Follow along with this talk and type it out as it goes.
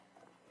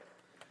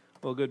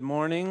Well, good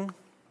morning.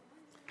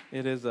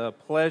 It is a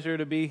pleasure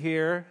to be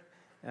here,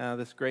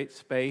 this great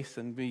space,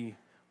 and be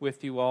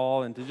with you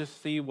all, and to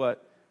just see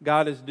what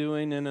God is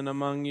doing in and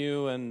among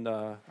you. And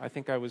I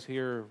think I was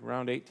here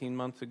around 18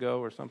 months ago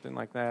or something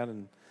like that,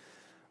 and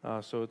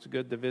so it's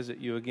good to visit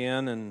you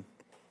again,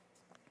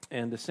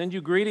 and to send you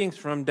greetings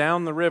from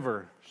down the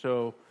river.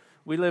 So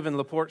we live in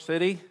LaPorte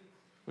City,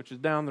 which is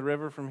down the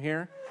river from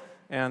here,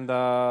 and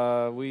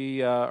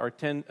we are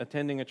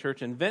attending a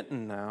church in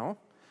Vinton now.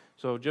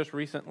 So just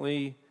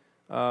recently,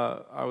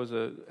 I was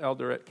an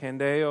elder at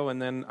Candeo,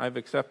 and then I've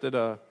accepted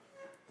a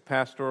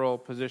pastoral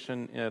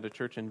position at a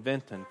church in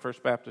Vinton,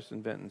 First Baptist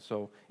in Vinton,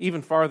 so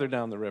even farther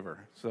down the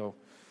river. So,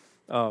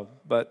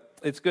 but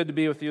it's good to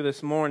be with you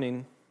this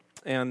morning,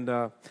 and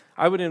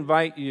I would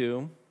invite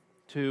you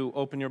to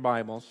open your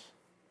Bibles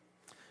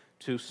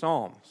to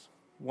Psalms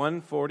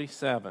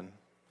 147.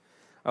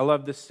 I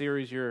love this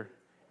series you're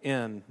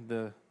in,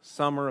 the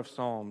Summer of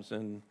Psalms,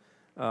 and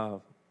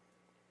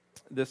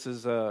this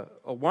is a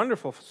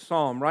wonderful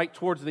psalm right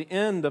towards the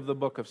end of the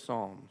book of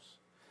Psalms,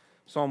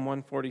 Psalm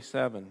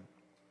 147.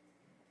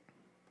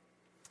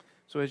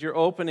 So as you're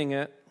opening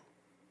it,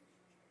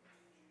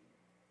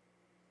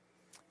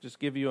 just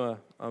give you a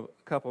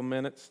couple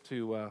minutes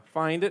to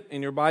find it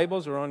in your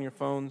Bibles or on your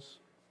phones.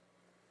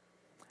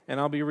 And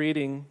I'll be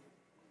reading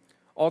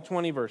all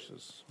 20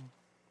 verses,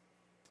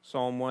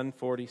 Psalm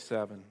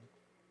 147.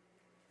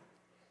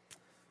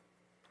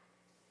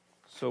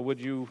 So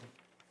would you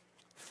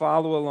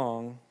follow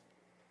along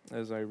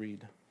as I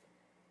read.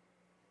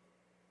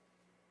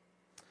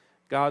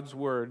 God's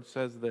word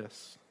says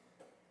this: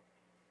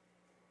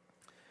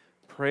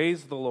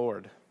 Praise the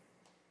Lord,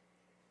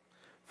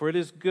 for it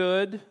is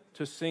good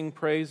to sing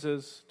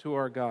praises to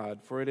our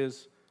God, for it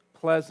is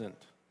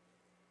pleasant,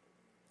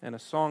 and a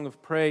song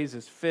of praise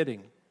is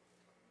fitting.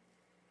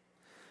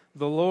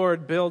 The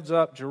Lord builds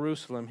up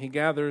Jerusalem. He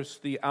gathers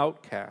the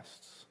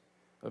outcasts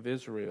of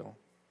Israel.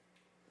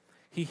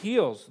 He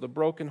heals the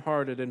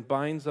brokenhearted and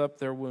binds up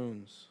their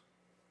wounds.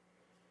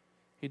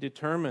 He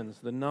determines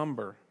the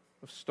number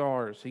of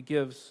stars. He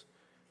gives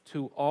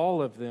to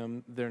all of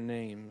them their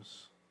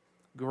names.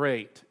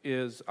 Great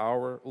is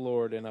our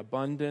Lord and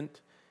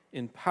abundant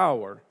in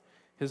power.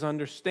 His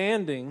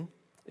understanding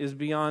is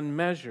beyond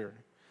measure.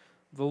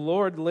 The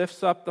Lord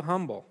lifts up the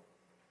humble,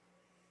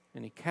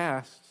 and He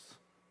casts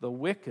the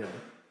wicked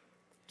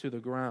to the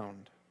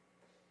ground.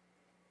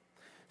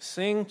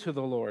 Sing to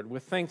the Lord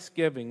with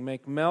thanksgiving.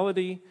 Make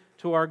melody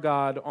to our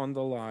God on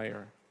the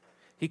lyre.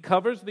 He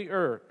covers the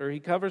earth, or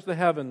He covers the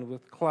heaven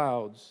with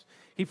clouds.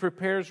 He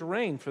prepares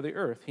rain for the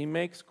earth. He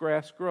makes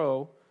grass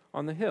grow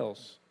on the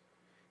hills.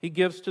 He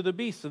gives to the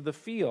beasts of the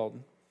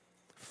field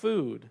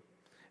food,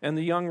 and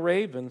the young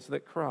ravens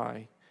that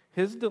cry.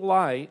 His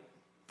delight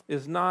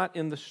is not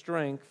in the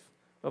strength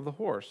of the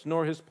horse,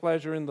 nor His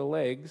pleasure in the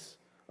legs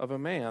of a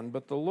man,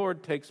 but the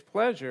Lord takes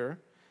pleasure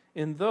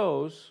in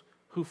those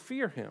who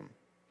fear Him,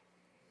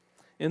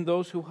 in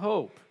those who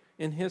hope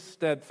in His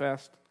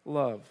steadfast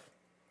love.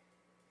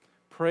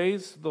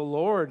 Praise the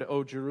Lord,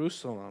 O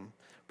Jerusalem.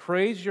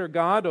 Praise your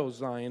God, O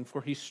Zion,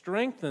 for He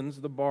strengthens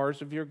the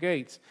bars of your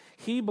gates.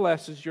 He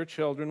blesses your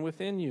children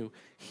within you.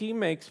 He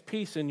makes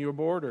peace in your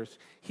borders.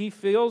 He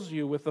fills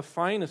you with the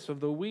finest of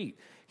the wheat.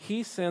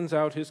 He sends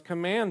out His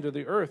command to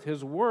the earth.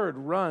 His word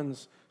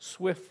runs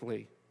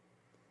swiftly.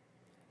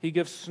 He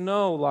gives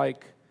snow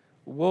like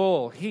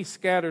wool. He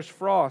scatters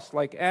frost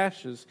like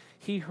ashes.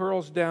 He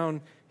hurls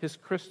down His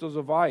crystals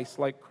of ice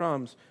like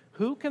crumbs.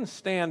 Who can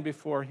stand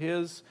before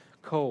His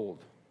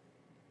cold?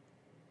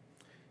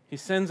 He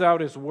sends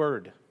out His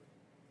word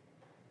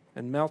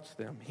and melts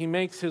them. He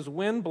makes His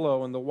wind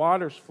blow and the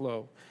waters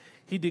flow.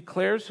 He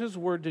declares His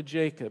word to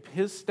Jacob,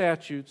 His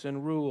statutes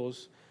and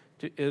rules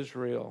to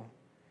Israel.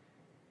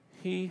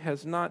 He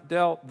has not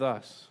dealt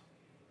thus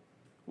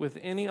with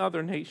any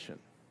other nation.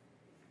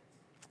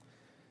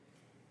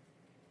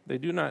 They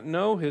do not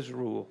know His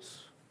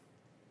rules.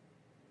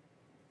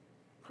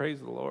 Praise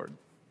the Lord.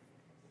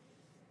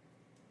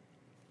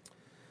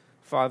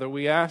 Father,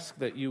 we ask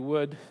that You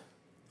would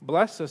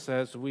bless us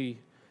as we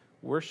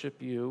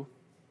worship You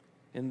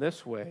in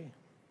this way.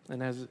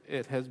 And as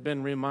it has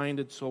been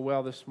reminded so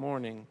well this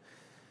morning,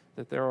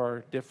 that there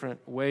are different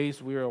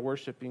ways we are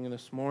worshiping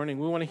this morning.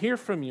 We want to hear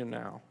from You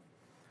now.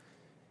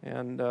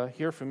 And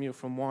hear from You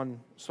from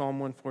Psalm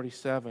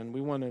 147.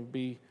 We want to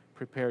be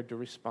prepared to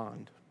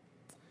respond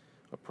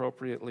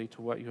appropriately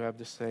to what You have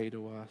to say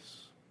to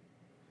us.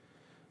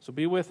 So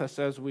be with us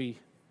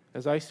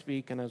as I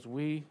speak and as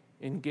we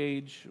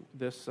engage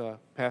this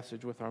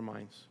passage with our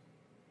minds.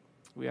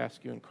 We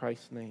ask You in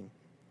Christ's name.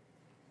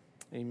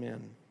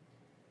 Amen.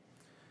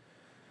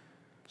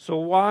 So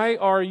why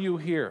are you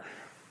here?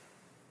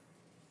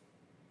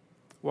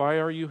 Why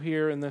are you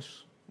here in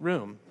this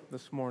room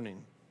this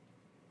morning?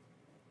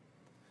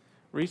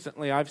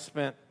 Recently, I've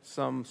spent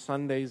some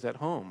Sundays at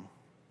home.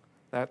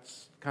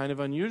 That's kind of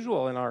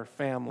unusual in our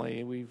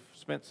family. We've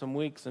spent some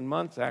weeks and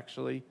months,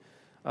 actually,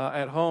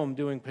 at home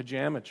doing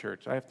pajama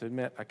church. I have to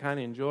admit, I kind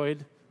of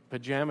enjoyed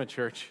pajama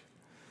church,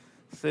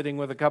 sitting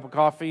with a cup of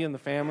coffee and the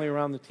family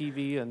around the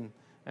TV and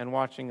and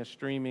watching a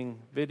streaming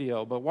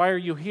video. But why are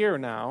you here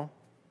now?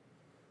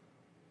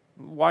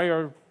 Why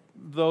are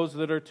those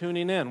that are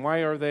tuning in, why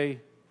are they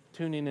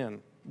tuning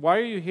in? Why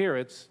are you here?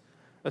 It's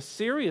a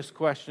serious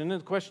question.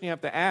 It's a question you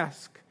have to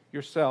ask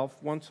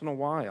yourself once in a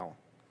while.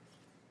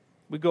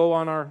 We go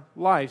on our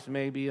lives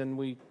maybe and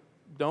we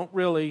don't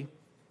really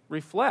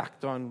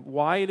reflect on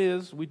why it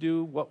is we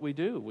do what we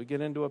do. We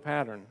get into a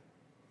pattern.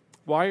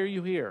 Why are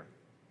you here?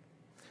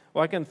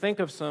 Well, I can think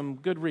of some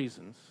good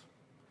reasons.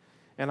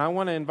 And I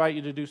want to invite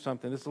you to do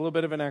something. This is a little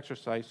bit of an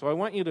exercise. So I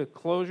want you to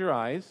close your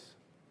eyes.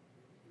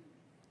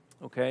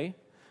 Okay?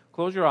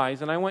 Close your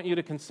eyes, and I want you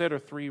to consider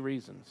 3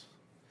 reasons.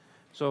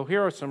 So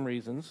here are some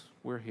reasons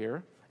we're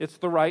here. It's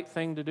the right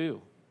thing to do.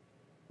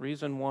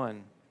 Reason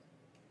 1.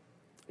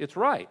 It's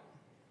right.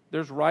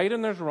 There's right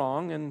and there's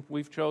wrong, and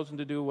we've chosen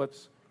to do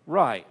what's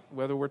right.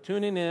 Whether we're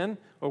tuning in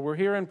or we're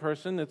here in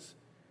person, it's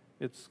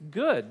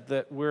good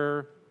that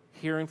we're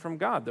hearing from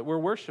God, that we're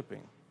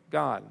worshiping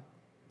God.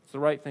 It's the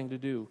right thing to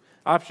do.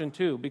 Option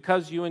 2,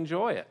 because you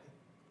enjoy it.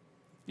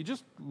 You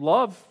just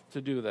love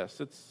to do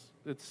this.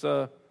 It's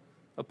a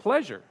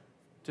pleasure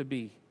to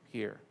be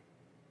here.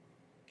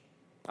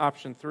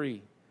 Option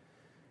 3,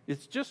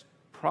 it's just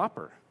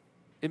proper.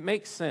 It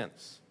makes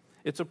sense.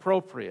 It's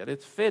appropriate.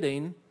 It's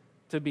fitting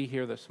to be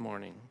here this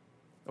morning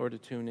or to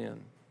tune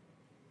in.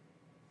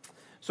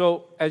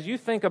 So as you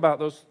think about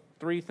those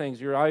 3 things,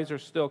 your eyes are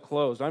still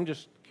closed. I'm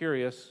just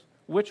curious,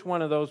 which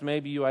one of those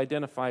maybe you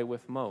identify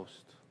with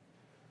most?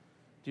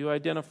 Do you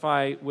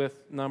identify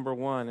with number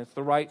 1? It's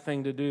the right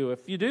thing to do.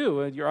 If you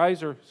do, and your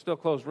eyes are still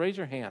closed, raise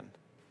your hand.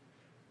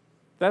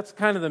 That's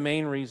kind of the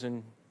main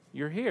reason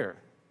you're here.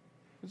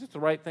 It's just the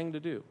right thing to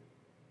do.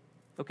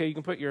 Okay, you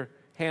can put your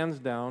hands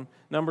down.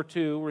 Number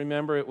 2,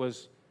 remember it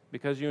was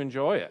because you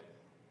enjoy it.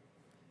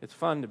 It's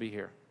fun to be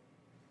here.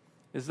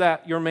 Is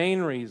that your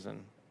main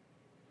reason?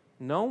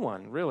 No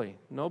one, really.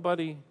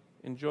 Nobody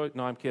enjoyed.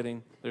 No, I'm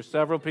kidding. There's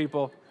several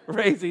people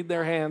raising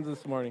their hands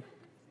this morning.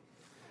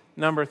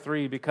 Number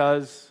 3,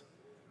 because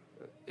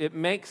it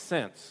makes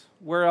sense.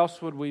 Where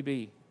else would we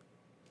be?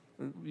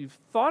 You've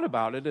thought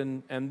about it,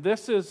 and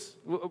this is,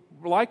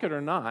 like it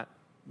or not,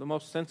 the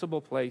most sensible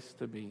place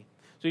to be.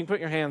 So you can put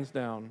your hands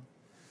down.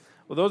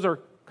 Well, those are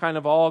kind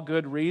of all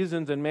good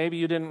reasons, and maybe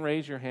you didn't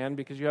raise your hand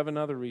because you have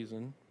another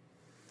reason.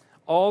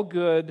 All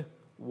good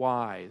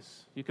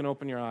whys. You can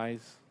open your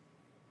eyes.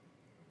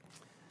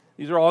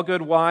 These are all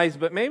good whys,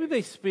 but maybe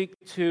they speak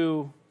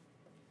to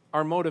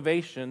our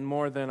motivation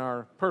more than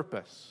our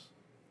purpose.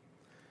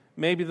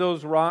 Maybe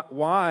those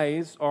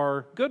whys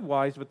are good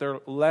whys, but they're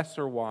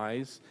lesser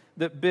whys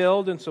that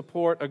build and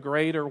support a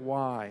greater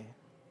why.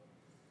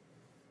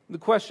 The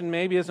question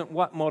maybe isn't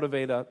what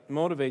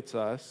motivates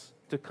us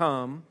to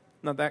come,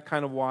 not that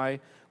kind of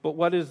why, but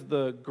what is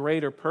the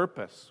greater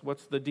purpose?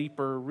 What's the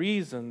deeper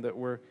reason that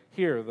we're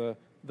here,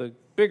 the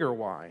bigger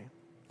why?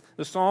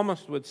 The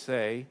psalmist would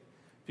say,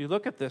 if you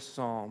look at this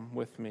psalm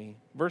with me,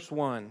 verse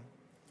 1,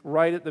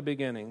 right at the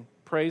beginning,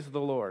 praise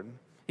the Lord.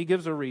 He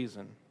gives a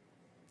reason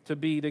to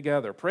be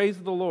together. Praise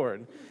the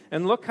Lord.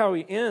 And look how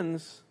he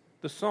ends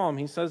the psalm.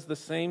 He says the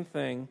same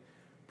thing,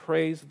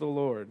 praise the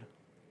Lord.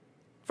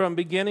 From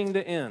beginning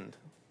to end,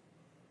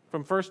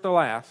 from first to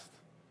last,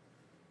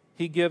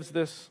 he gives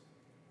this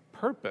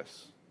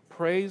purpose.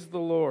 Praise the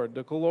Lord,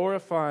 to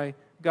glorify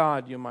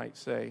God, you might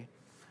say.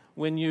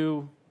 When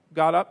you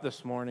got up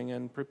this morning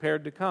and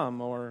prepared to come,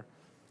 or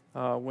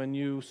when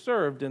you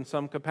served in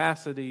some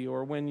capacity,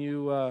 or when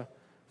you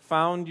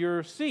found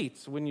your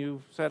seats, when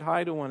you said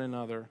hi to one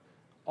another.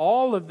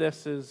 All of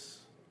this is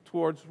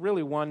towards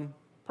really one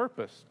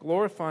purpose,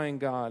 glorifying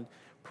God,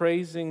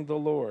 praising the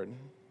Lord.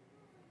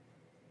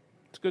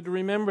 It's good to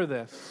remember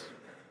this.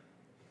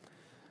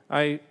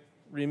 I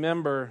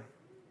remember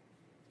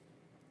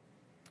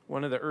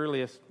one of the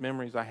earliest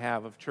memories I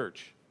have of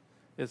church.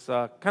 It's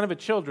kind of a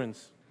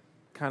children's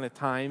kind of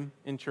time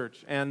in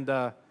church, and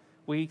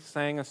we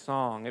sang a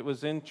song. It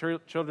was in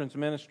children's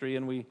ministry,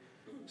 and we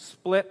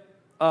split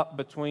up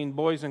between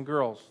boys and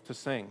girls to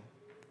sing.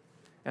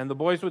 And the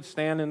boys would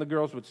stand and the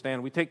girls would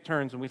stand. We'd take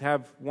turns, and we'd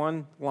have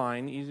one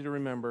line, easy to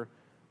remember.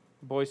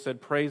 The boys said,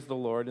 praise the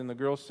Lord, and the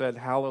girls said,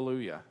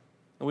 hallelujah.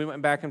 And we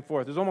went back and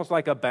forth. It was almost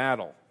like a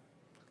battle,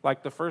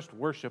 like the first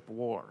worship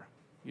war,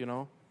 you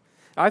know.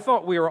 I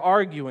thought we were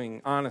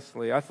arguing,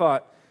 honestly. I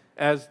thought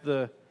as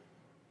the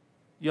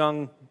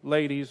young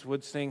ladies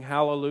would sing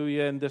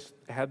hallelujah, and this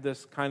had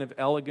this kind of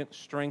elegant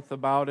strength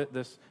about it,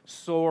 this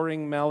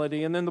soaring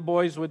melody, and then the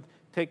boys would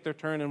take their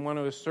turn and want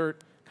to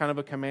assert kind of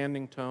a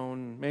commanding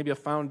tone, maybe a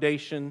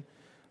foundation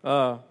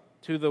to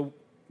the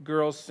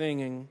girls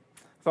singing.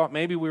 I thought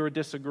maybe we were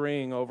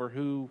disagreeing over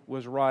who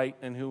was right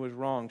and who was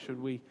wrong.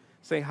 Should we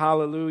say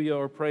hallelujah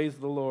or praise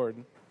the Lord?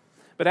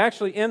 But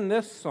actually in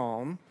this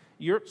psalm,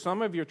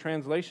 some of your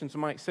translations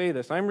might say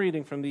this. I'm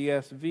reading from the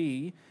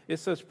ESV. It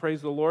says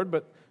praise the Lord,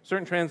 but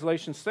certain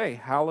translations say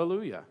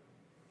hallelujah.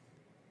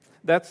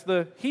 That's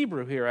the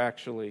Hebrew here,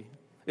 actually.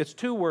 It's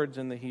 2 words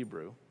in the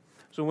Hebrew.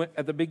 So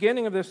at the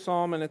beginning of this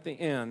psalm and at the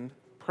end,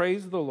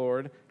 praise the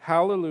Lord,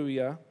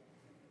 hallelujah.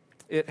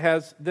 it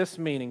has this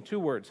meaning, 2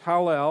 words.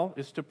 Hallel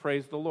is to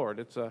praise the Lord.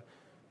 It's a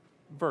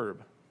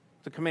verb.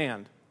 It's a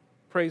command.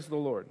 Praise the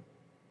Lord.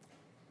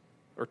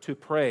 Or to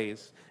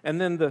praise.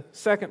 And then the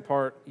second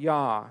part,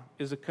 Yah,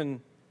 is a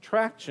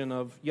contraction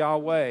of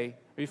Yahweh.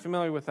 Are you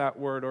familiar with that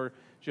word? Or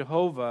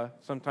Jehovah,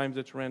 sometimes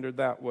it's rendered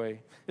that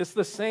way. It's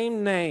the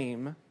same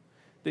name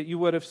that you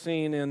would have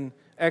seen in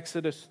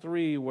Exodus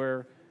 3,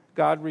 where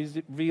God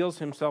reveals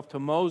himself to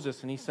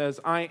Moses and he says,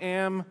 I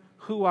am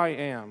who I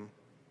am.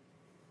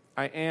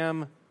 I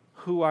am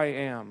who I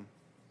am.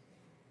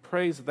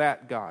 Praise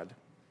that God.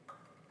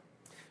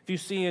 If you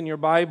see in your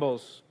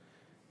Bibles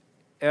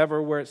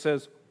ever where it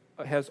says,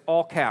 it has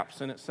all caps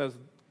and it says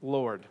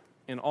Lord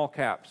in all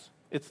caps,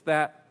 it's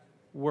that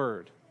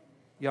word,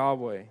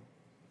 Yahweh.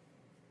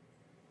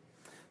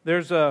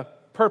 There's a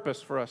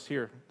purpose for us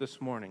here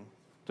this morning,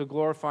 to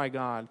glorify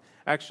God.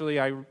 Actually,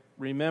 I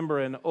remember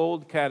an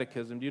old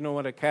catechism. Do you know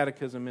what a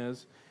catechism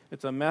is?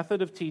 It's a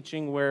method of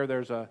teaching where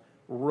there's a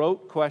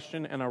rote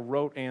question and a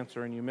rote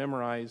answer, and you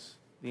memorize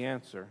the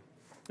answer.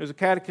 There's a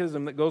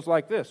catechism that goes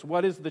like this.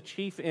 What is the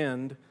chief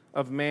end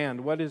of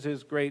man? What is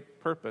his great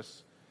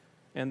purpose?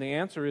 And the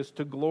answer is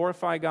to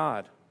glorify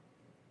God.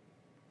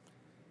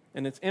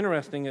 And it's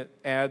interesting, it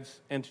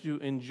adds, and to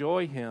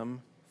enjoy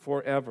him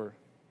forever.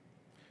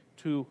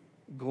 To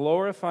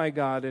glorify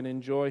God and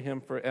enjoy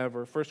him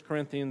forever. 1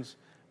 Corinthians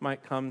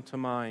might come to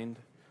mind.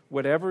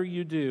 Whatever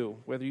you do,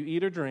 whether you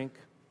eat or drink,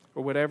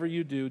 or whatever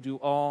you do, do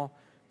all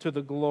to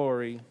the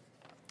glory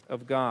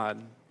of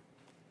God.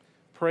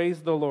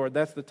 Praise the Lord.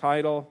 That's the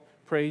title.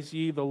 Praise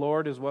ye the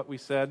Lord is what we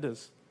said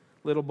as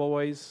little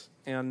boys,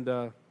 and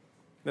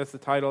that's the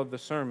title of the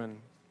sermon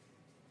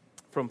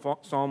from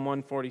Psalm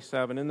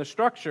 147. In the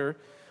structure,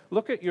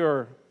 look at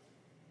your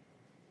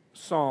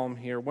psalm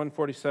here,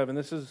 147.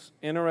 This is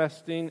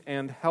interesting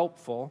and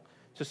helpful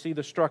to see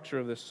the structure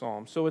of this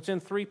psalm. So it's in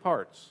 3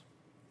 parts.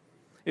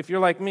 If you're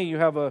like me, you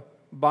have a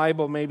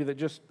Bible maybe that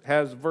just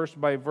has verse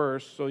by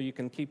verse so you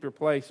can keep your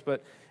place.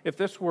 But if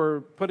this were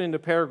put into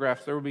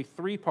paragraphs, there would be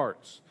 3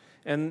 parts.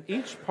 And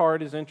each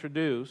part is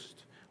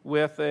introduced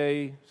with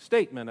a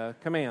statement, a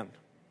command.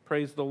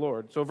 Praise the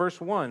Lord. So verse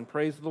 1,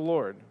 praise the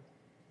Lord.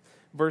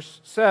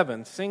 Verse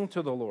 7, sing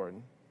to the Lord.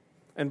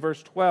 And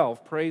verse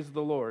 12, praise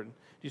the Lord.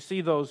 You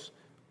see those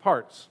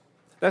parts.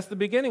 That's the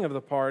beginning of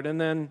the part. And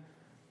then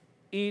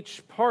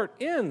each part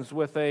ends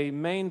with a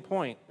main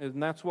point.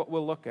 And that's what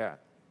we'll look at.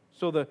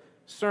 So the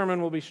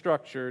sermon will be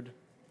structured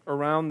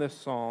around this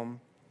psalm,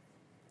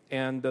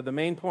 and the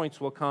main points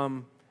will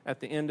come at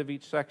the end of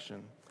each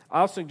section.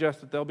 I'll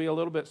suggest that they'll be a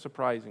little bit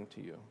surprising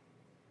to you.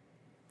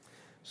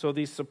 So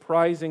these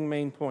surprising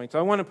main points.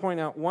 I want to point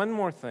out one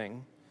more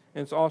thing,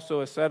 and it's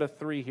also a set of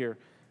 3 here.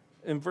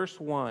 In verse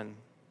 1,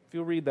 if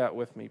you'll read that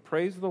with me.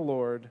 Praise the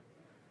Lord,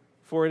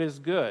 for it is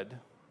good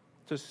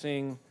to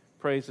sing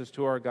praises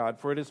to our God,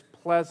 for it is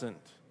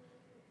pleasant,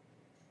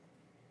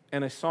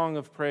 and a song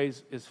of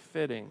praise is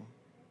fitting.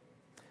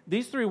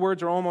 These 3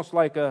 words are almost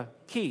like a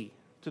key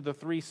to the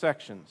 3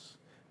 sections.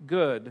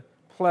 Good,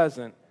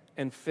 pleasant,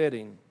 and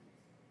fitting.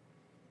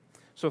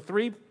 So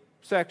 3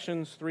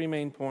 sections, 3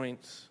 main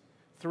points,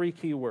 3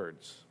 key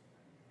words.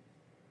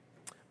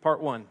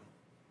 Part 1,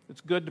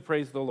 it's good to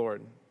praise the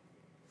Lord.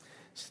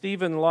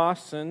 Stephen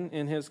Lawson,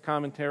 in his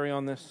commentary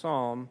on this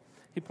psalm,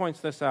 he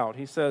points this out.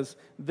 He says,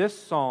 this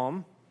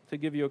psalm, to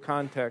give you a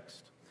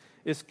context,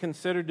 is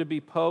considered to be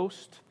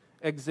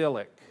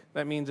post-exilic.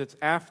 That means it's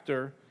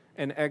after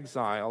an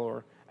exile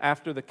or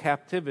after the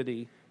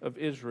captivity of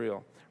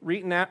Israel.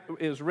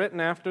 Is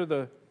written after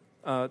the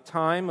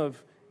time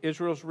of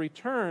Israel's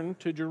return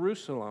to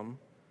Jerusalem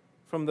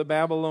from the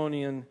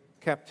Babylonian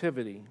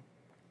captivity.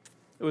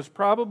 It was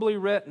probably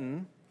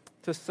written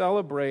to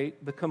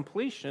celebrate the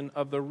completion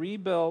of the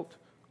rebuilt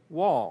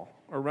wall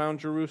around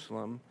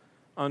Jerusalem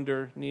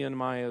under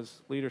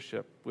Nehemiah's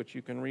leadership, which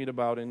you can read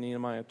about in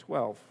Nehemiah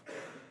 12.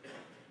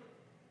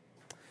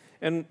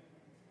 And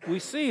we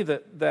see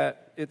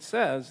that it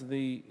says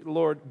the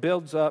Lord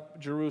builds up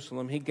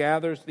Jerusalem. He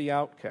gathers the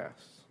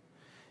outcasts.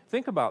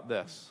 Think about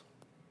this.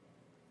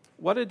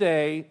 What a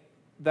day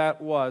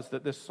that was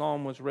that this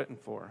psalm was written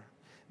for.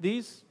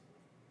 These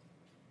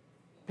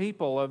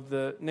people of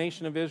the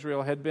nation of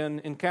Israel had been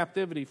in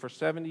captivity for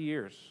 70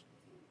 years.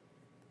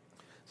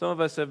 Some of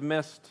us have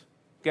missed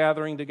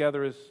gathering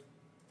together as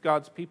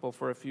God's people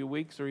for a few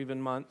weeks or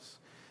even months.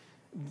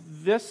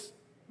 This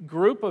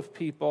group of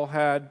people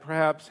had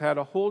perhaps had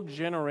a whole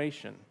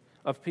generation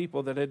of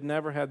people that had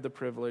never had the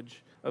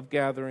privilege of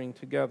gathering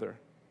together.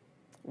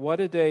 What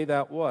a day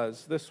that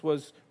was. This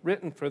was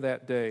written for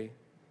that day.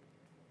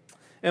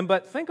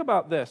 But think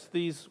about this.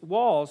 These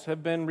walls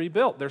have been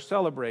rebuilt. They're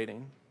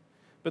celebrating.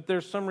 But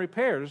there's some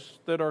repairs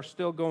that are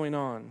still going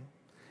on.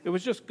 It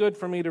was just good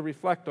for me to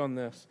reflect on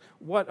this.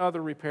 What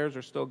other repairs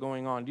are still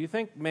going on? Do you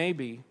think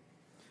maybe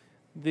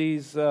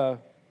these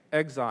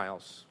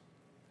exiles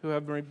who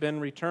have been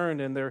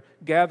returned and they're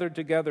gathered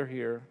together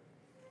here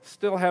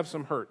still have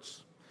some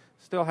hurts,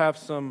 still have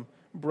some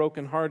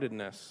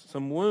brokenheartedness,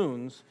 some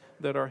wounds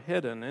that are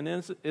hidden? And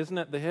isn't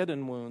it the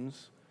hidden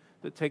wounds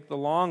that take the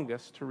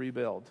longest to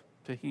rebuild,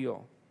 to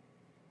heal?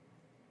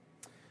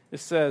 It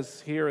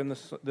says here in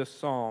this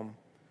psalm,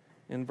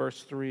 in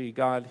verse 3,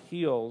 God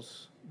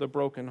heals the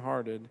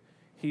brokenhearted.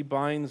 He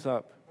binds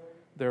up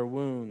their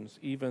wounds,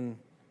 even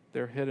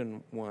their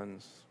hidden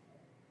ones.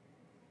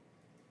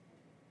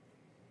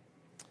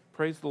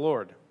 Praise the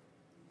Lord.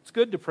 It's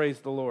good to praise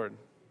the Lord.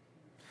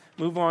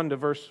 Move on to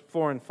verse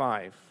 4 and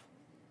 5.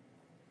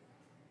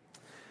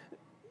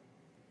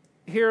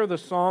 Here the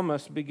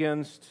psalmist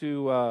begins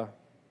to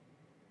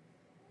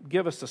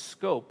give us a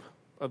scope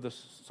of the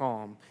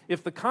psalm.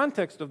 If the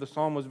context of the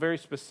psalm was very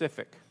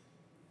specific,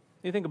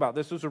 you think about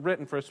this, this was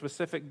written for a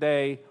specific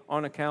day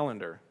on a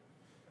calendar.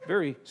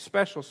 Very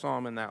special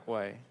psalm in that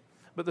way.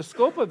 But the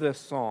scope of this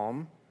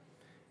psalm,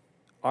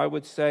 I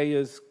would say,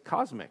 is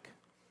cosmic.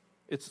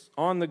 It's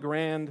on the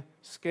grand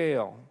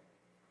scale.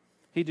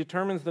 He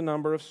determines the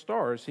number of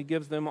stars. He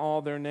gives them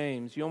all their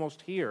names. You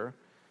almost hear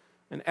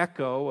an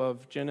echo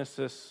of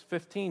Genesis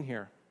 15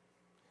 here.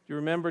 You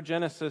remember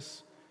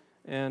Genesis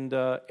and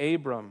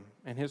Abram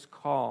and his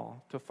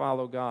call to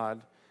follow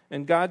God.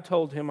 And God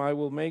told him, I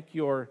will make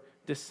your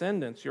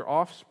descendants, your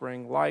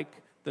offspring,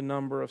 like the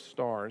number of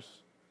stars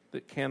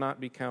that cannot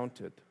be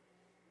counted.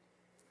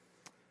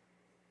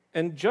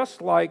 And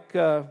just like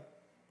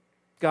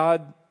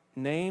God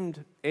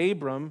named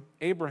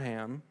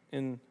Abraham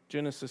in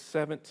Genesis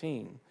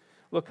 17,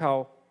 look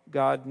how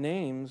God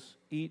names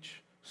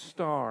each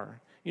star.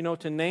 You know,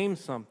 to name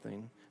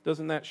something,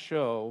 doesn't that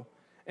show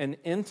an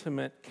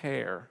intimate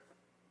care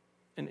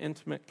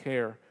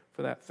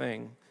for that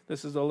thing?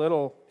 This is a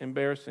little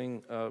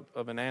embarrassing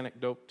of an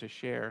anecdote to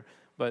share,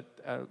 but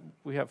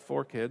we have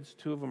 4 kids.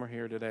 2 of them are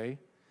here today,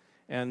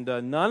 and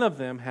none of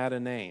them had a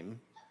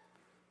name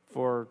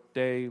for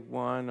day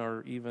 1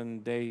 or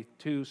even day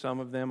 2. Some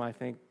of them, I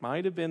think,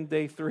 might have been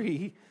day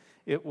 3.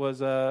 It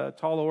was a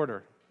tall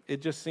order.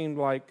 It just seemed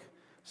like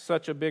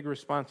such a big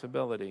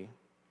responsibility.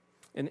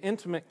 An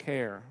intimate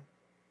care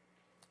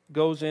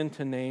goes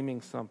into naming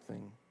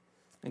something.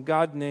 And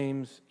God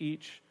names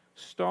each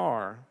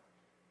star.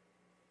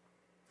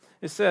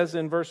 It says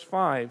in verse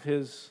 5,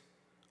 his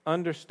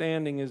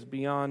understanding is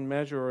beyond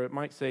measure, or it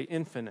might say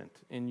infinite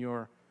in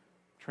your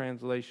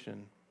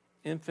translation.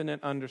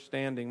 Infinite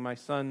understanding. My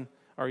son,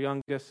 our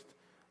youngest,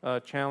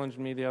 challenged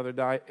me the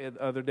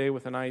other day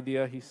with an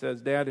idea. He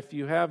says, Dad, if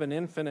you have an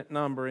infinite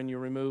number and you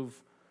remove,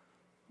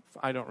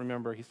 I don't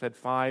remember, he said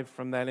 5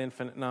 from that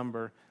infinite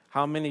number,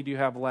 how many do you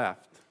have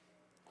left?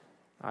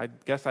 I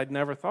guess I'd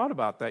never thought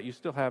about that. You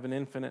still have an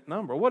infinite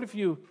number. What if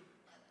you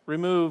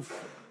remove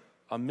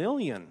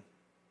 1,000,000,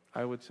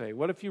 I would say?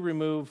 What if you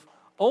remove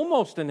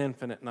almost an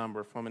infinite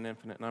number from an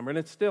infinite number, and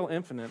it's still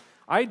infinite?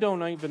 I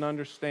don't even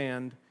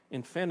understand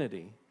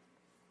infinity.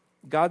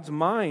 God's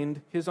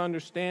mind, his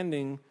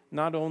understanding,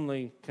 not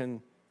only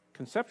can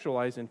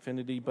conceptualize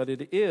infinity, but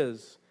it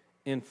is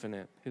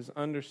infinite. His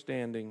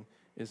understanding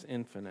is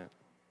infinite.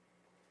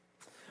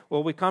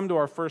 Well, we come to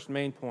our first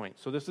main point.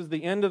 So this is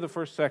the end of the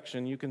first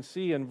section. You can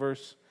see in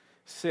verse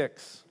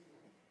 6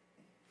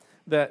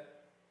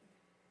 that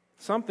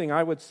something,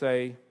 I would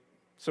say,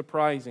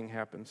 surprising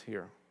happens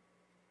here.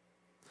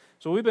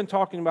 So we've been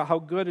talking about how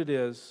good it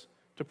is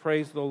to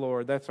praise the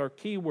Lord. That's our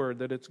key word,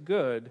 that it's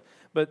good.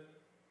 But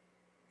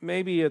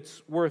maybe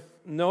it's worth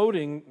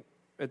noting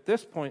at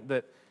this point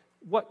that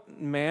what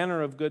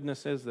manner of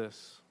goodness is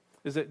this?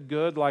 Is it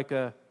good like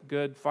a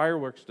good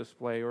fireworks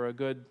display or a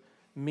good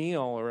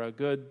meal or a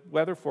good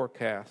weather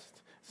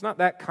forecast? It's not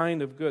that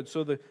kind of good.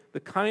 So the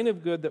kind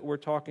of good that we're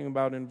talking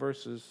about in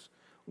verses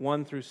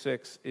 1 through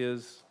 6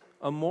 is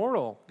a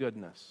moral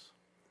goodness,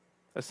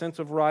 a sense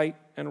of right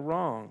and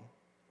wrong.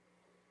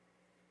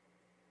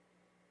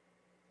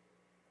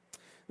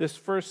 This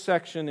first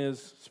section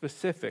is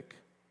specific.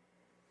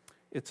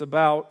 It's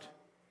about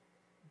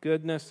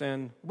goodness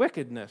and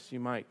wickedness, you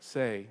might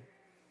say.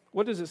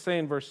 What does it say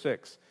in verse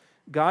 6?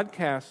 God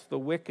casts the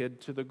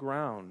wicked to the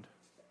ground.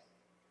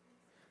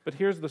 But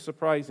here's the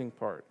surprising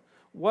part.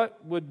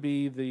 What would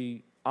be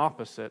the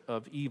opposite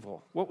of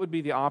evil? What would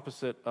be the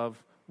opposite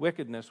of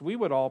wickedness? We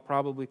would all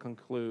probably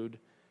conclude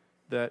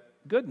that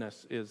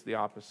goodness is the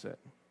opposite.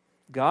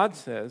 God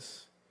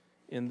says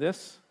in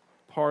this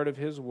part of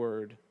his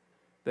word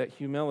that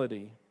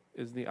humility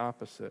is the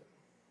opposite.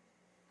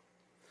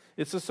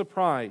 It's a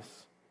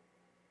surprise.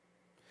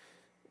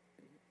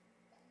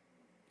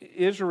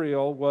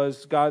 Israel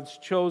was God's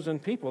chosen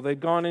people. They'd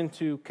gone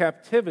into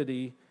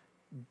captivity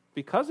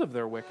because of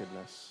their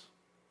wickedness.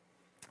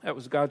 That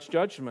was God's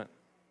judgment.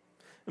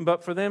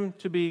 But for them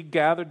to be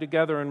gathered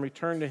together and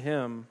return to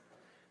him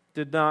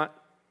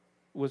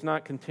was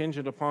not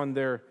contingent upon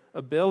their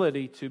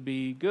ability to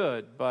be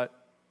good,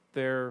 but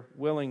their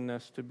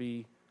willingness to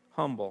be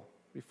humble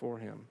before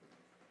him.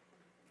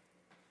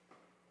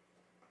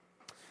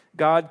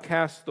 God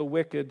casts the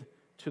wicked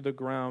to the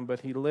ground,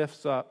 but he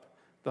lifts up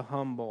the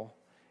humble.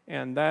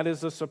 And that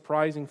is a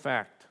surprising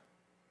fact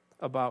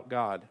about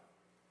God.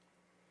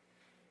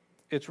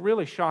 It's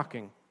really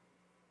shocking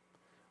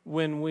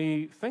when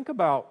we think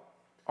about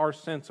our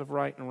sense of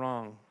right and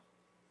wrong.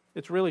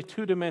 It's really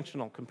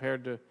two-dimensional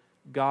compared to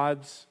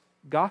God's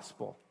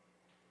gospel.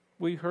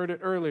 We heard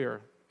it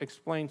earlier,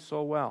 explained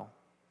so well.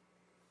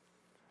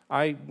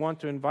 I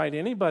want to invite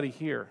anybody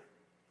here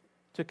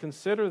to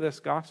consider this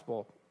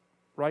gospel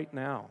right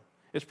now.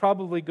 It's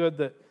probably good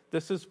that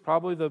this is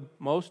probably the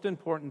most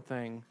important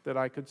thing that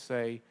I could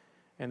say,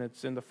 and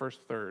it's in the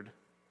first third,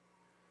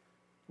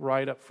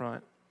 right up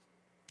front.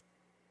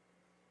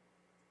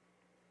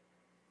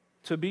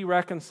 To be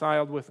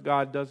reconciled with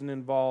God doesn't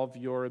involve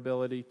your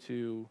ability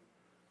to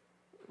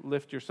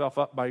lift yourself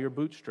up by your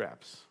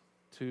bootstraps,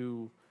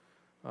 to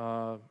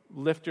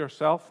lift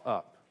yourself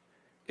up.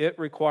 It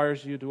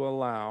requires you to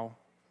allow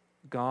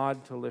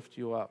God to lift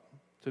you up,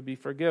 to be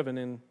forgiven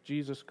in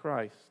Jesus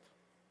Christ.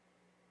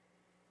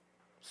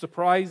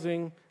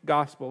 Surprising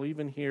gospel,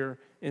 even here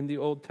in the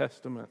Old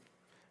Testament,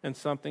 and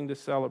something to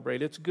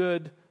celebrate. It's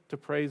good to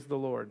praise the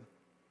Lord.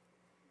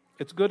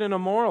 It's good in a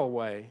moral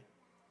way,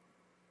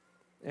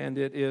 and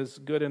it is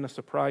good in a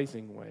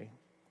surprising way.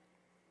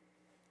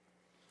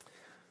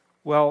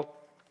 Well,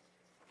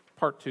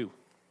 part 2.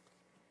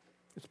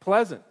 It's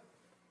pleasant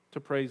to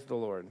praise the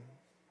Lord.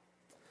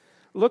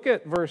 Look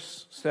at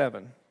verse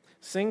 7.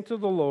 Sing to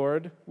the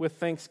Lord with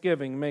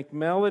thanksgiving. Make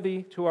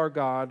melody to our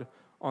God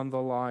on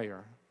the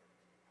lyre.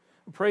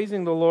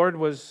 Praising the Lord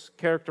was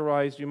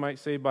characterized, you might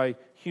say, by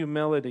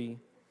humility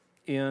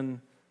in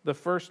the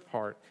first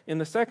part. In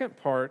the second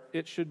part,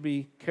 it should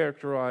be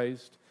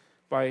characterized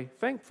by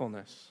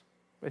thankfulness,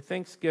 by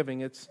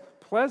thanksgiving. It's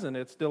pleasant,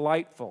 it's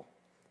delightful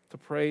to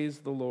praise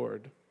the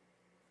Lord.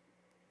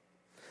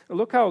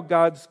 Look how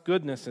God's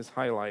goodness is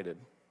highlighted.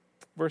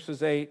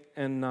 Verses 8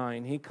 and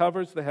 9. He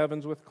covers the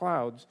heavens with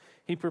clouds.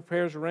 He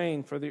prepares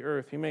rain for the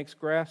earth. He makes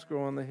grass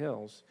grow on the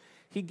hills.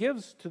 He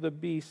gives to the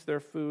beasts their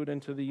food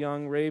and to the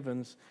young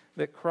ravens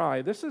that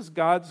cry. This is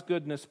God's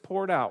goodness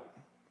poured out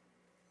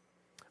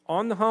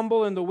on the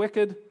humble and the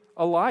wicked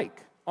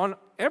alike, on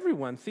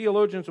everyone.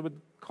 Theologians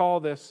would call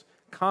this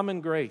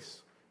common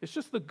grace. It's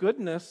just the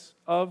goodness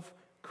of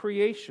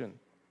creation.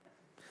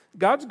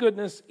 God's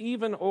goodness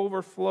even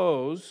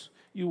overflows,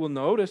 you will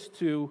notice,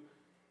 to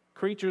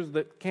creatures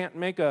that can't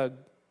make a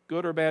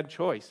good or bad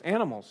choice.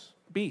 Animals,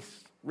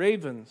 beasts,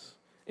 ravens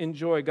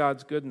enjoy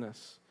God's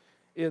goodness.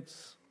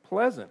 It's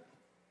pleasant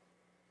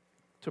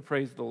to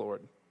praise the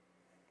Lord.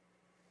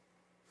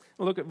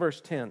 Look at verse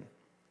 10.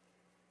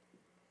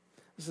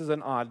 This is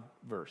an odd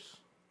verse,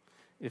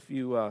 if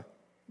you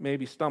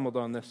maybe stumbled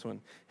on this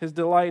one. His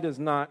delight is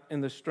not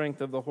in the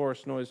strength of the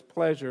horse, nor his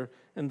pleasure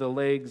in the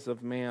legs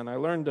of man. I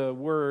learned a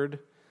word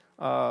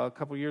a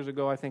couple years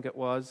ago, I think it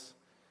was,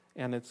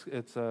 and it's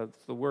the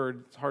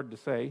word, it's hard to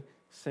say,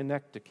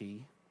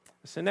 synecdoche.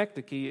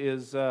 Synecdoche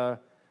is a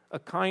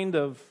kind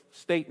of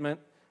statement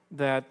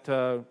that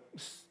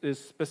is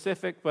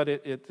specific, but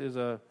it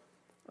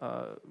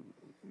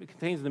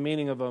contains the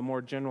meaning of a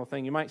more general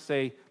thing. You might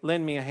say,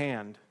 lend me a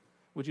hand.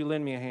 Would you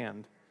lend me a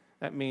hand?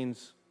 That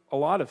means a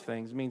lot of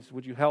things. It means,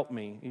 would you help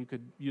me? You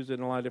could use it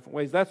in a lot of different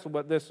ways. That's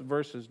what this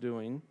verse is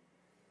doing.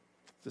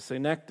 It's a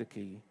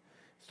synecdoche.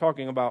 It's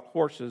talking about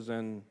horses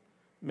and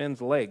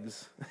men's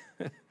legs.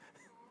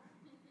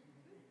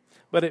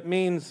 But it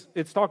means,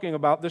 it's talking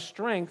about the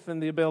strength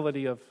and the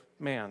ability of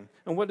man.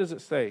 And what does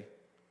it say?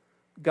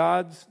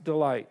 God's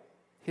delight,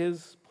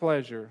 His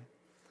pleasure,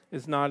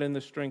 is not in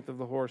the strength of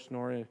the horse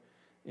nor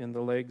in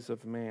the legs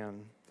of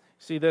man.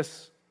 See,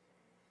 this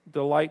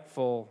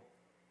delightful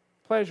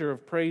pleasure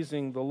of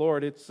praising the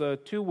Lord, it's a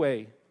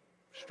two-way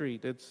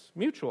street. It's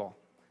mutual.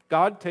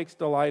 God takes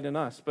delight in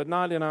us, but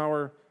not in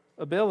our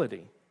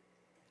ability,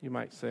 you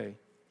might say.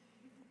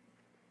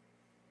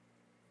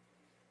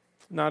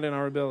 Not in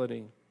our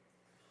ability.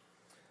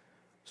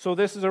 So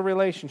this is a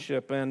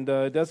relationship, and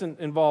it doesn't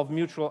involve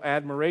mutual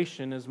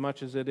admiration as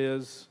much as it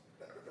is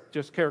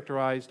just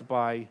characterized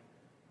by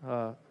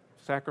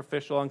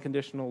sacrificial,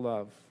 unconditional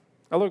love.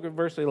 Now look at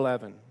verse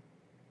 11.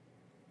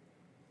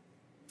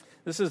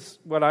 This is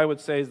what I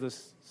would say is the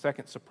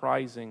second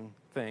surprising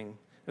thing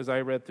as I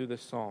read through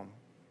this psalm.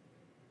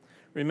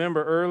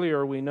 Remember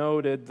earlier we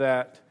noted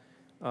that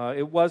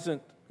it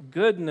wasn't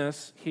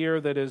goodness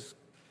here that is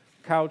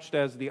couched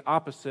as the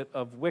opposite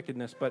of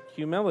wickedness, but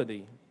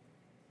humility.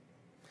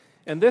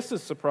 And this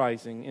is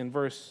surprising in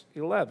verse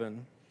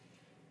 11.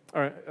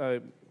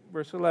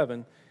 Verse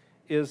 11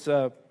 is,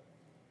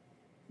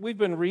 we've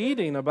been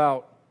reading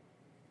about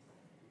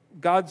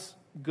God's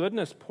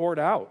goodness poured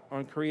out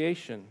on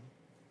creation,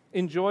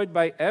 enjoyed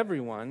by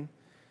everyone.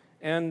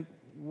 And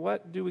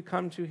what do we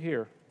come to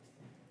here?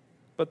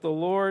 But the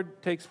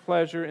Lord takes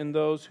pleasure in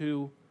those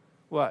who,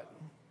 what?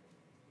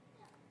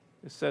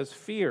 It says,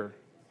 fear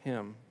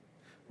Him.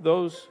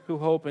 Those who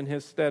hope in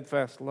His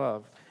steadfast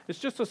love. It's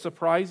just a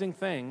surprising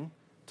thing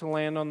to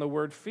land on the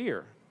word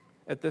fear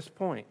at this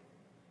point.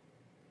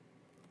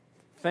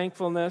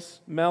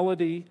 Thankfulness,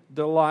 melody,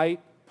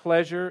 delight,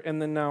 pleasure,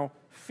 and then now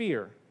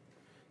fear.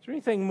 Is there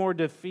anything more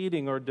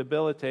defeating or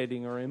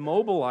debilitating or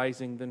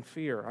immobilizing than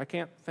fear? I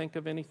can't think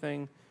of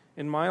anything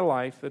in my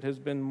life that has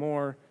been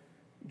more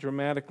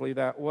dramatically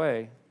that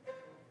way.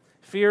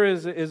 Fear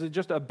is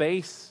just a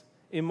base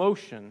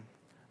emotion,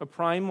 a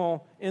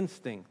primal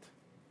instinct.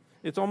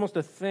 It's almost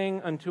a thing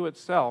unto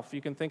itself.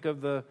 You can think of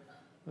the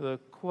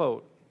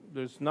quote,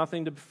 there's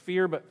nothing to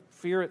fear but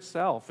fear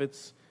itself.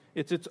 It's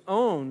It's its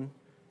own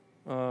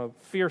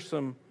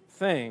fearsome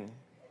thing.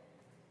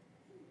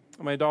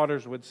 My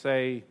daughters would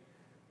say,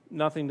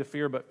 nothing to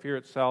fear but fear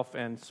itself,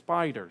 and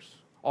spiders,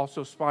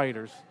 also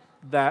spiders,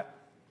 that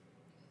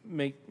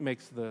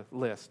makes the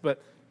list.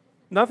 But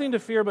nothing to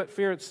fear but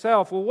fear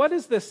itself. Well, what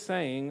is this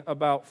saying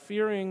about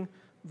fearing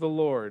the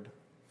Lord?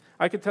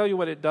 I could tell you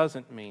what it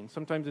doesn't mean.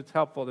 Sometimes it's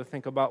helpful to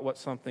think about what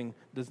something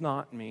does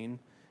not mean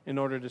in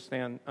order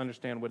to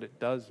understand what it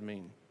does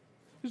mean.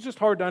 It's just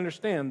hard to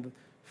understand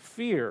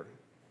fear,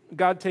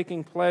 God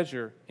taking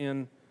pleasure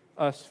in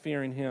us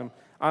fearing Him.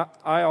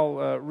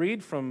 I'll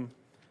read from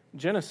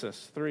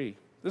Genesis 3.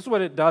 This is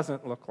what it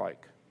doesn't look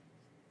like.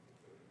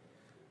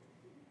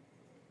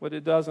 What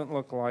it doesn't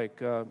look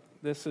like.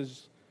 This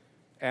is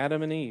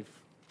Adam and Eve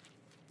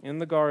in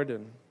the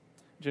garden.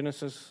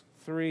 Genesis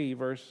 3,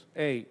 verse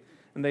 8.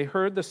 And they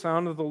heard the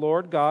sound of the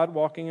Lord God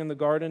walking in the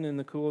garden in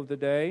the cool of the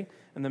day,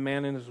 and the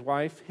man and his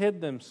wife hid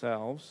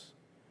themselves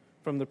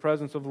from the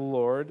presence of the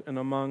Lord and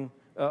among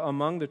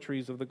the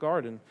trees of the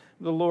garden.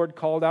 The Lord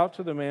called out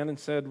to the man and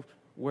said,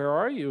 "Where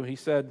are you?" He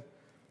said,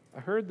 "I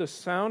heard the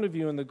sound of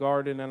you in the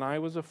garden, and I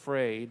was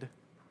afraid,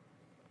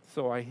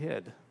 so I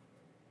hid."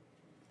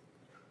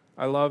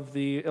 I love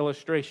the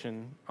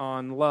illustration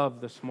on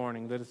love this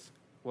morning.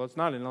 It's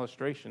not an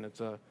illustration.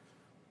 It's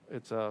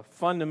a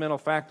fundamental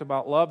fact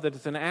about love, that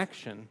it's an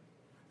action.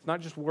 It's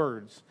not just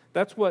words.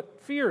 That's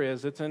what fear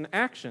is. It's an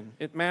action.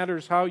 It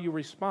matters how you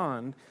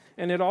respond,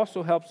 and it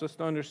also helps us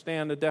to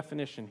understand the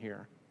definition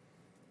here.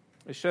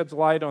 It sheds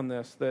light on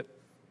this, that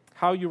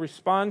how you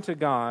respond to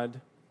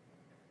God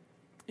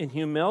in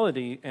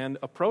humility and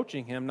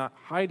approaching Him, not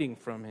hiding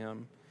from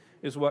Him,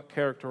 is what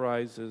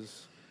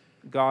characterizes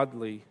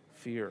godly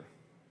fear.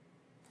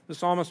 The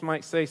psalmist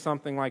might say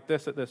something like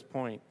this at this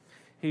point.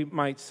 He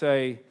might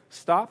say,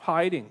 "Stop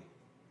hiding.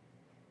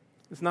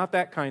 It's not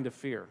that kind of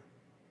fear.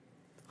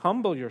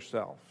 Humble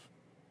yourself.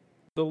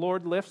 The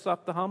Lord lifts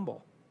up the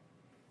humble."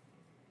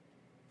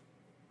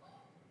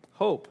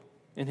 Hope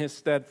in His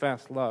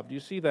steadfast love. Do you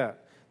see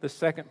that? The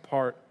second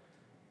part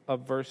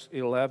of verse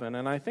 11.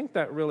 And I think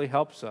that really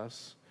helps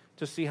us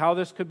to see how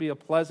this could be a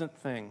pleasant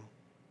thing.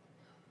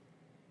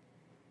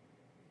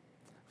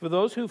 For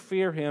those who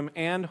fear Him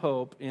and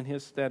hope in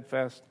His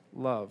steadfast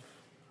love.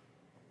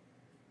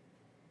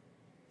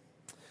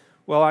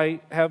 Well, I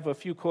have a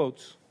few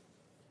quotes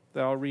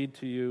that I'll read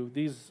to you.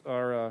 These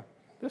are,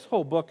 this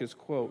whole book is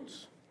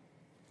quotes.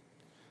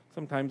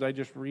 Sometimes I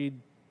just read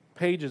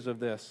pages of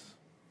this.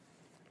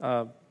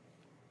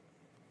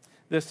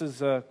 This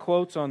is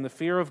quotes on the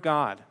fear of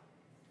God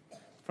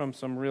from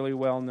some really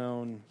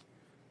well-known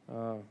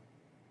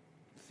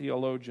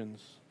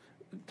theologians.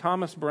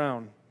 Thomas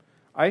Brown,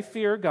 "I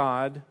fear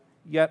God,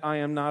 yet I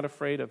am not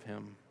afraid of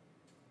Him."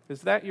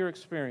 Is that your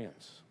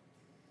experience?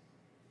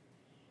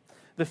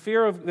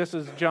 This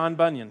is John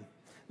Bunyan.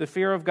 "The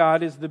fear of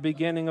God is the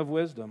beginning of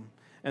wisdom,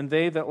 and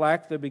they that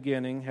lack the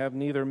beginning have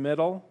neither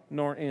middle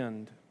nor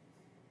end."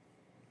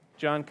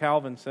 John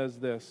Calvin says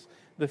this,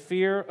 "The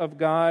fear of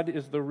God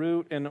is the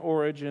root and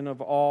origin of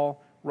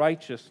all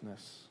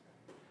righteousness."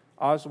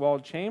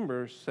 Oswald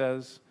Chambers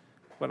says,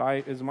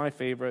 is my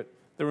favorite,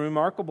 "The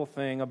remarkable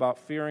thing about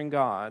fearing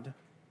God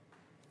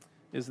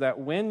is that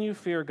when you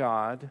fear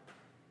God,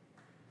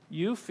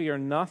 you fear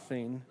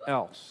nothing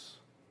else."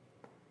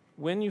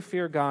 When you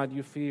fear God,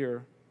 you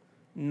fear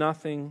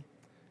nothing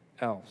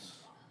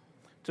else.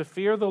 To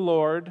fear the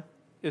Lord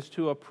is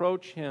to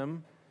approach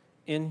Him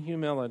in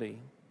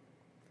humility,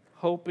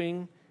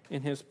 hoping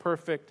in His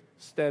perfect,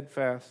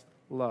 steadfast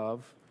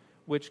love,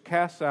 which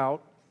casts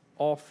out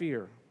all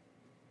fear.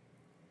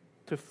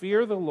 To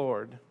fear the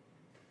Lord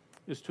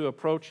is to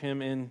approach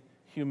Him in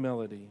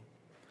humility,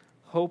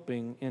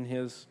 hoping in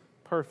His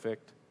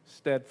perfect,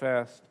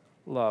 steadfast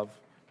love,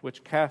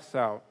 which casts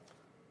out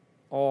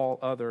all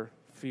other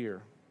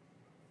fear.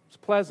 It's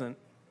pleasant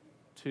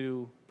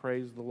to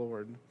praise the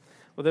Lord.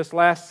 Well, this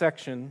last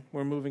section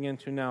we're moving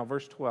into now,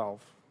 verse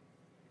 12.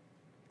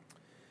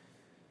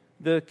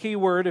 The key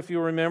word, if you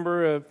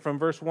remember from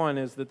verse 1,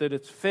 is that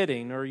it's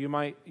fitting, or you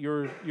might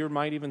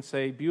even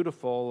say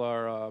beautiful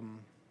or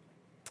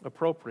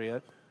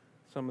appropriate.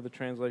 Some of the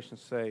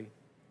translations say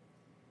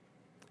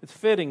it's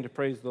fitting to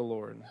praise the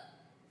Lord.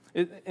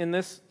 In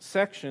this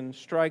section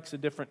strikes a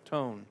different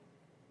tone.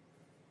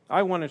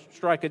 I want to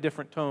strike a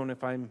different tone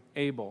if I'm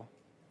able.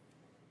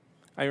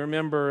 I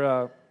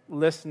remember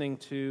listening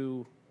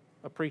to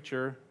a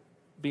preacher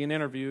being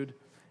interviewed,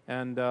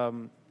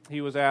 and he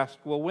was asked,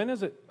 "Well, when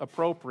is it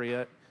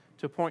appropriate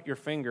to point your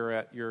finger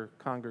at your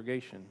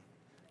congregation?"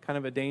 Kind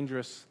of a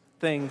dangerous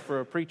thing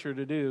for a preacher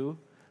to do,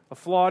 a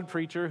flawed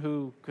preacher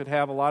who could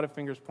have a lot of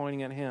fingers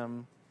pointing at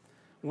him.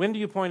 When do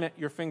you point at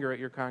your finger at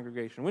your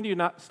congregation? When do you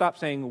not stop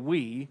saying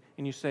 "we"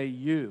 and you say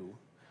 "you"?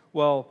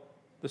 Well,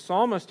 the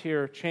psalmist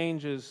here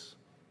changes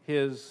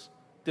his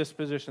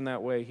disposition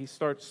that way. He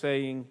starts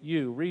saying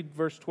 "you." Read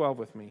verse 12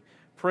 with me.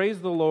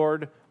 "Praise the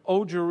Lord,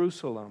 O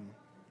Jerusalem.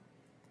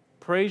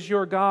 Praise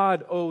your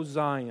God, O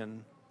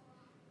Zion."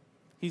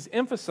 He's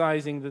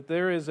emphasizing that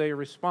there is a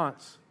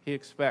response he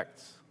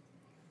expects.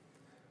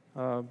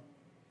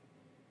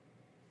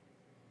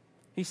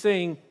 He's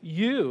saying,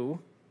 you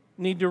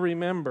need to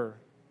remember.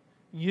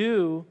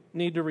 You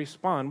need to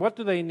respond. What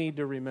do they need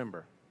to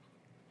remember?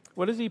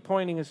 What is he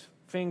pointing his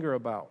finger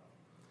about?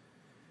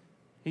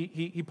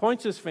 He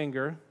points his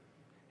finger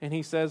and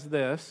he says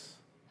this,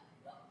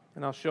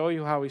 and I'll show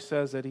you how he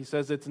says it. He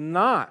says, it's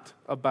not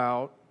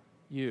about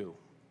you.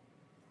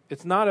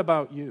 It's not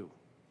about you.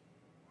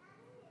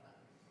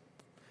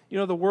 You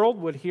know, the world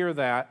would hear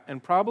that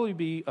and probably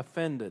be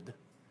offended.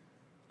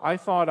 I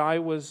thought I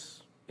was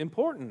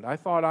important. I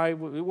thought it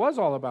was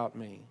all about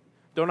me.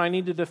 Don't I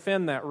need to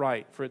defend that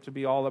right for it to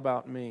be all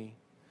about me?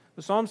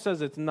 The psalm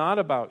says it's not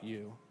about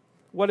you.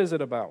 What is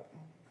it about?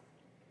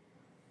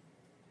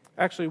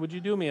 Actually, would you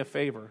do me a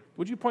favor?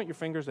 Would you point your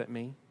fingers at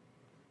me?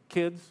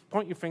 Kids,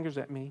 point your fingers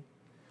at me.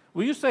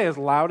 Will you say as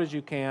loud as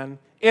you can,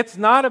 it's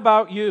not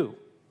about you?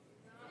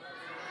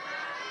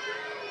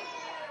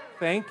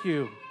 Thank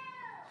you.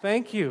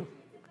 Thank you.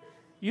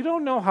 You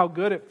don't know how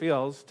good it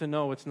feels to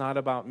know it's not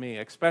about me,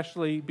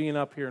 especially being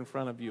up here in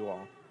front of you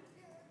all.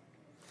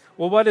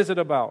 Well, what is it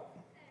about?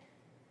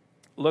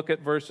 Look at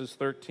verses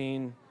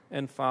 13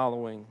 and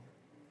following.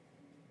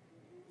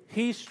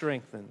 He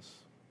strengthens.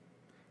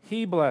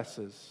 He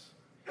blesses.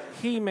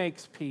 He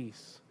makes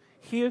peace.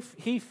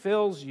 He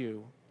fills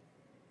you.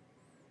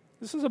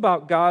 This is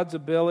about God's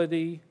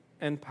ability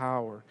and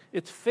power.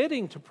 It's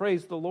fitting to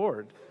praise the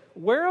Lord.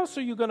 Where else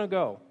are you going to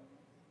go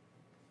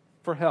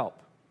for help?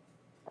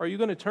 Are you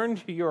going to turn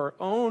to your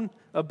own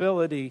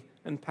ability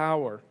and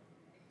power?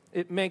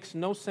 It makes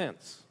no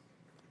sense.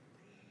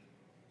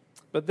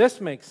 But this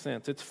makes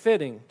sense. It's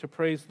fitting to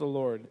praise the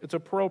Lord. It's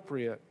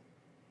appropriate.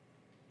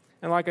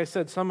 And like I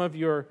said, some of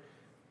your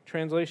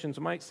translations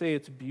might say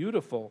it's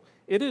beautiful.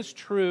 It is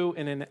true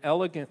in an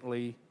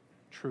elegantly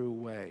true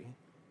way.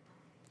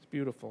 It's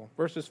beautiful.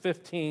 Verses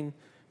 15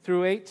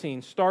 through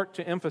 18 start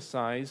to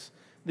emphasize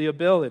the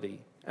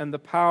ability and the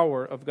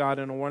power of God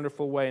in a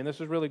wonderful way. And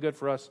this is really good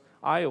for us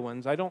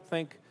Iowans. I don't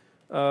think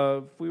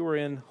if we were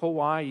in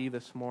Hawaii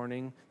this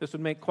morning, this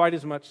would make quite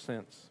as much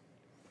sense.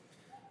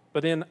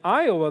 But in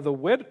Iowa, the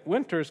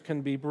winters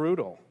can be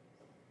brutal.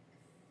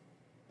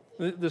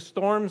 The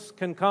storms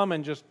can come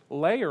and just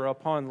layer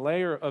upon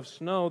layer of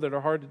snow that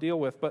are hard to deal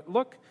with. But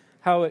look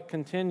how it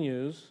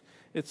continues.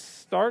 It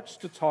starts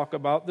to talk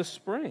about the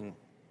spring.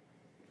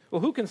 Well,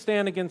 who can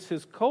stand against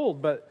his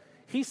cold? But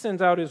he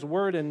sends out his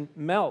word and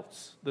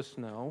melts the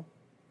snow.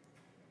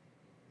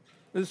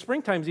 The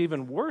springtime's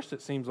even worse,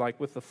 it seems like,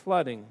 with the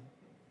flooding.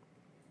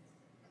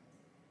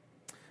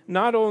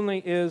 Not only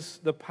is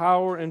the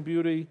power and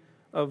beauty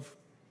of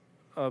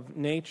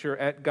nature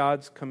at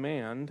God's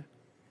command,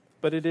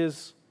 but it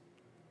is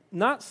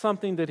not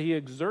something that he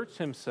exerts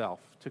himself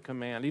to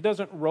command. He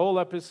doesn't roll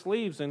up his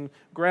sleeves and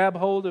grab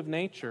hold of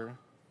nature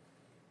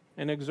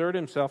and exert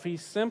himself. He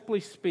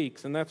simply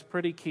speaks, and that's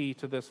pretty key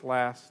to this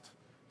last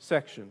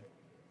section.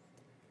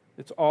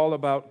 It's all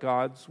about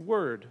God's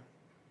word.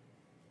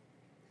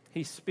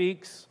 He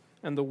speaks,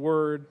 and the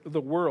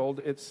world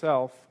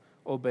itself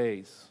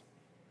obeys.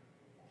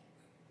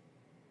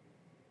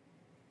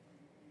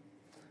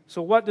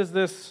 So what does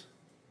this,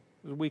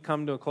 as we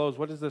come to a close,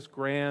 what does this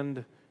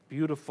grand,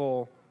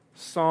 beautiful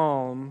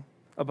psalm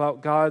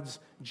about God's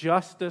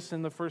justice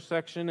in the first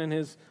section and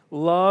his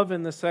love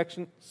in the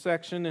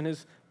section and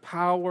his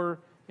power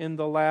in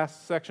the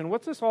last section,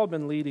 what's this all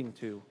been leading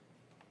to?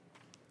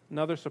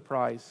 Another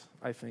surprise,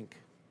 I think.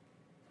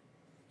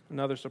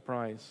 Another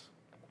surprise.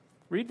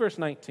 Read verse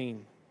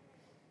 19.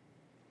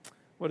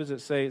 What does it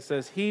say? It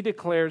says, he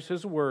declares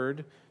his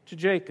word to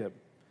Jacob,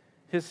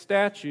 his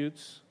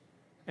statutes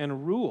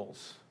and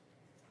rules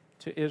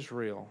to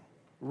Israel.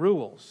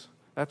 Rules.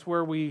 That's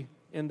where we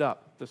end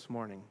up this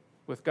morning,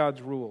 with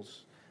God's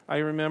rules. I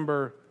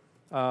remember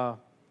I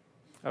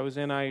was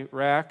in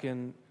Iraq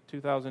in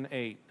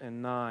 2008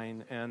 and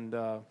 9,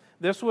 and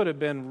this would have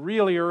been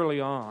really early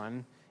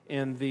on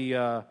in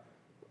the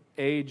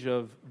age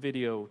of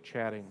video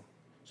chatting.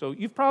 So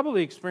you've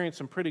probably experienced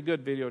some pretty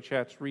good video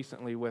chats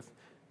recently with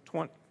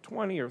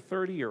 20 or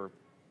 30 or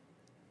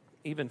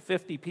even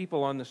 50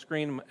 people on the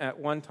screen at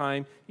one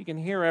time. You can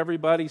hear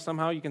everybody.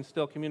 Somehow you can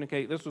still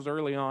communicate. This was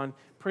early on,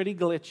 pretty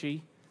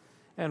glitchy.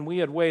 And we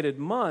had waited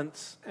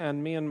months,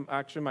 and me and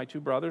actually my two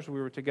brothers, we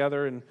were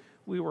together, and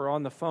we were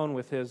on the phone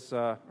with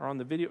or on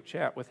the video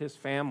chat with his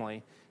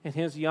family. And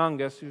his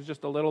youngest, who was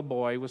just a little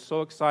boy, was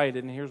so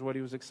excited, and here's what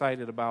he was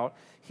excited about.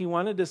 He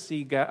wanted to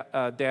see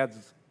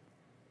Dad's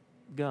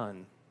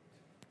gun.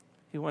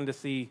 He wanted to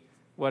see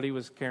what he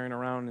was carrying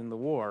around in the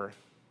war.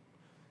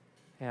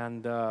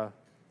 And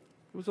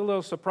it was a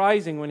little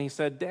surprising when he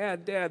said,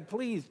 Dad,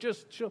 please,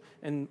 just show.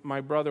 And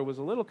my brother was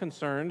a little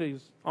concerned.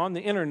 He's on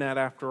the internet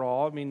after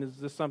all. I mean, is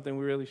this something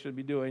we really should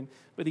be doing?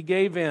 But he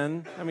gave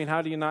in. I mean,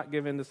 how do you not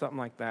give in to something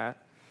like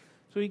that?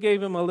 So he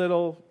gave him a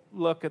little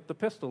look at the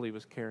pistol he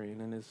was carrying,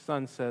 and his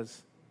son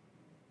says,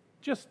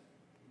 just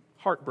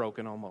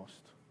heartbroken almost,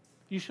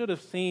 you should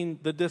have seen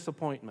the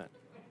disappointment.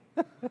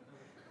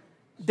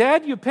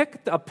 Dad, you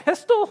picked a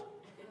pistol?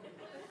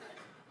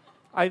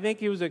 I think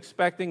he was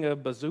expecting a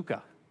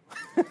bazooka.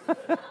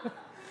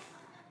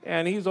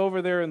 And he's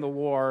over there in the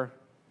war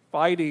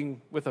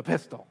fighting with a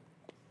pistol.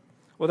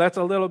 Well, that's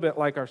a little bit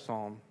like our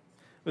psalm.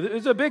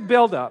 It's a big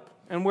buildup,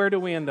 and where do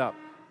we end up?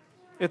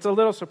 It's a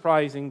little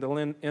surprising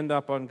to end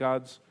up on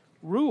God's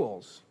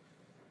rules.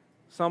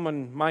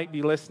 Someone might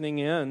be listening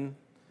in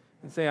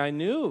and say, I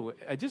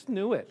just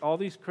knew it. All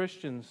these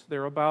Christians,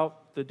 they're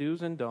about the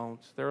do's and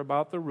don'ts. They're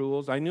about the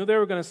rules. I knew they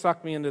were going to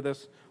suck me into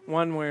this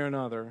one way or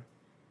another.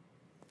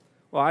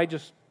 Well, I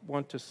just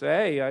want to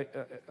say, I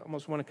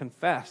almost want to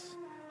confess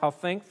how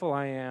thankful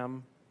I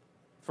am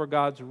for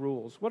God's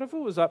rules. What if it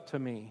was up to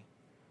me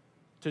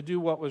to do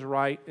what was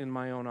right in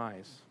my own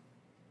eyes?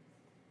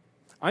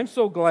 I'm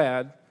so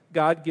glad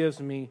God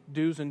gives me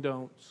do's and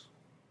don'ts.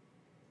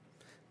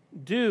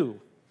 Do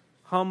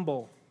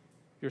humble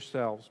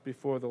yourselves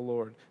before the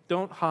Lord.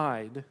 Don't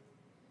hide.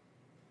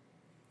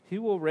 He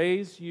will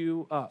raise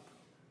you up.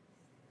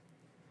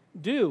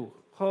 Do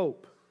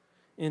hope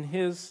in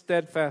His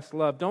steadfast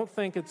love. Don't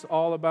think it's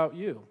all about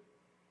you.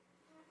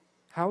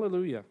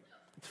 Hallelujah.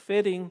 It's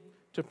fitting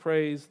to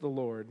praise the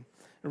Lord.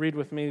 Read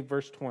with me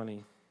verse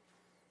 20.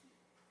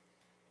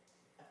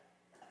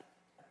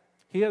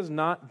 He has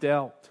not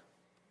dealt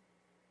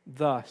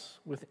thus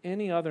with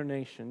any other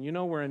nation. You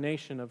know, we're a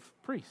nation of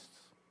priests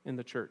in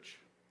the church.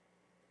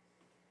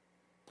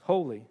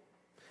 Holy.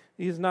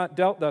 He has not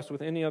dealt thus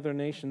with any other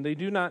nation. They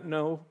do not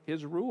know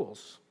His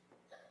rules.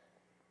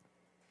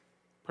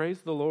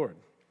 Praise the Lord.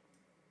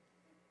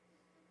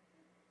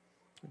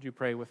 Would you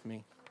pray with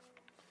me?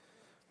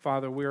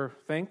 Father, we're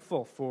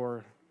thankful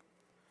for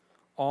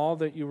all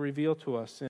that you reveal to us